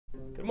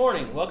Good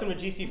morning. Welcome to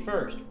GC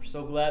First. We're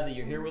so glad that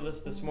you're here with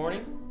us this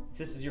morning. If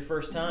this is your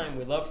first time,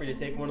 we'd love for you to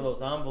take one of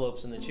those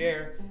envelopes in the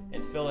chair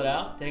and fill it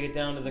out, take it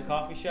down to the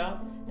coffee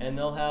shop, and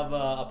they'll have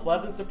a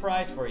pleasant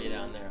surprise for you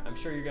down there. I'm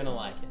sure you're going to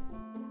like it.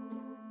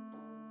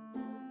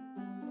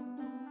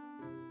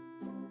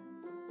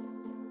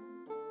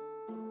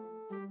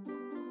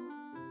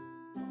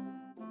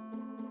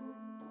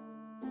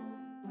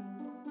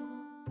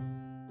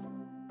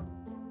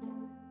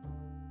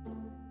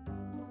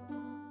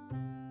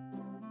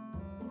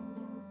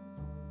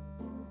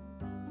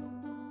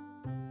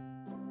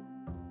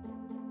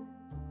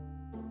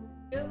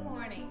 Good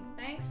morning.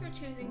 Thanks for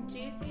choosing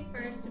GC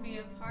First to be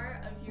a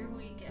part of your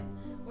weekend.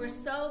 We're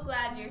so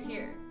glad you're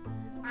here.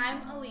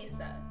 I'm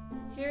Elisa.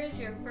 Here is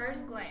your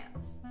first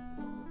glance.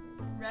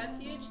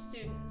 Refuge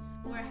students,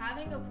 we're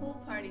having a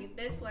pool party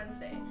this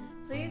Wednesday.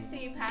 Please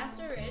see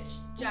Pastor Rich,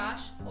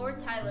 Josh, or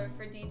Tyler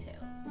for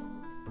details.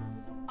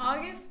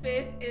 August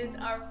 5th is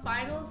our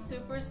final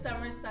Super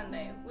Summer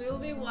Sunday. We will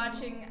be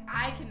watching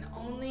I Can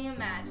Only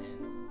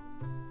Imagine.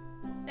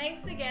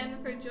 Thanks again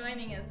for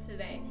joining us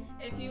today.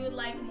 If you would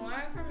like more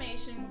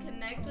information,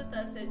 connect with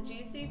us at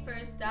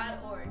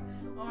gcfirst.org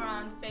or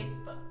on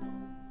Facebook.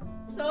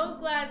 So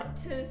glad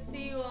to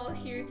see you all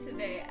here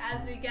today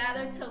as we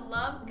gather to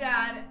love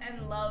God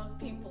and love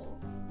people.